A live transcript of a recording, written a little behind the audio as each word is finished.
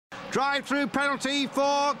Drive-through penalty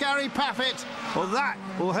for Gary Paffett. Well, that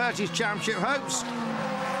will hurt his championship hopes.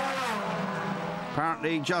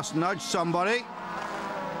 Apparently just nudged somebody.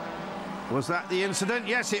 Was that the incident?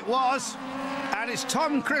 Yes, it was. And it's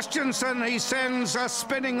Tom Christensen. He sends a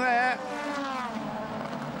spinning there.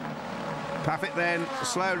 Paffett then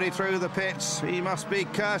slowly through the pits. He must be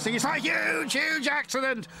cursing. It's a huge, huge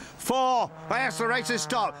accident for, yes, the race is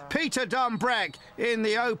stopped. Peter Dumbreck in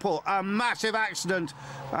the Opel. A massive accident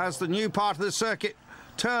as the new part of the circuit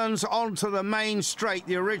turns onto the main straight,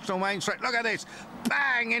 the original main straight. Look at this.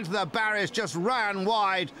 Bang into the barriers, just ran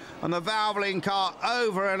wide. And the Valvoline car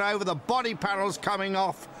over and over. The body panels coming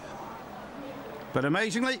off. But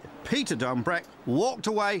amazingly, Peter Dumbreck walked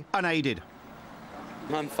away unaided.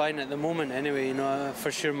 I'm fine at the moment anyway, you know,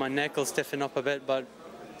 for sure my neck will stiffen up a bit, but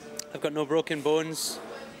I've got no broken bones.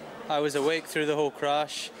 I was awake through the whole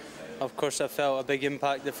crash. Of course I felt a big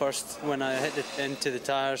impact when I hit into the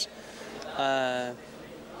tyres. But,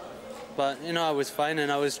 you know, I was fine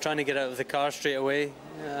and I was trying to get out of the car straight away.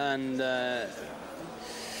 And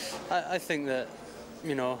I think that,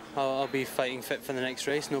 you know, I'll be fighting fit for the next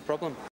race, no problem.